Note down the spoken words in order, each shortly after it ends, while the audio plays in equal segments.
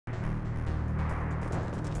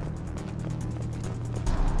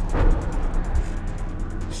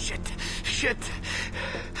shit.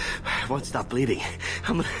 I won't stop bleeding.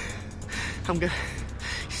 I'm gonna... You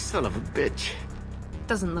son of a bitch.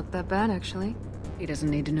 Doesn't look that bad, actually. He doesn't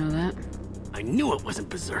need to know that. I knew it wasn't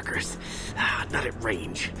berserkers. Not at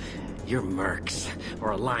range. You're Mercs, or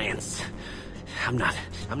Alliance. I'm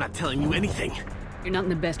not telling you anything. You're not in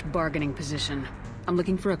the best bargaining position. I'm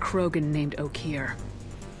looking for a Krogan named Okeer.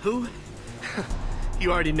 Who?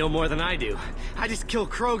 You already know more than I do. I just kill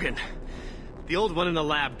Krogan. The old one in the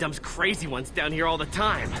lab dumps crazy ones down here all the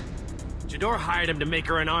time. Jador hired him to make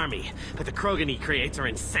her an army, but the Krogan he creates are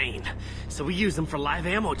insane. So we use them for live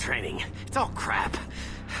ammo training. It's all crap.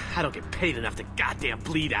 I don't get paid enough to goddamn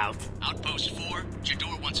bleed out. Outpost 4,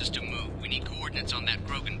 Jador wants us to move. We need coordinates on that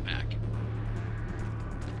Krogan pack.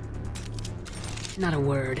 Not a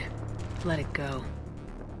word. Let it go.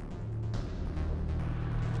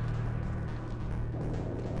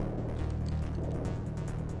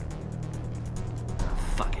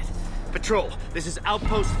 Fuck it. Patrol, this is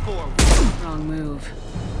Outpost 4. Wrong move.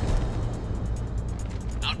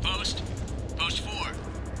 Outpost, Post 4.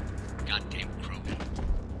 Goddamn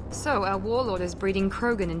Krogan. So, our warlord is breeding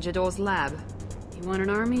Krogan in Jador's lab. You want an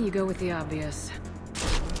army, you go with the obvious.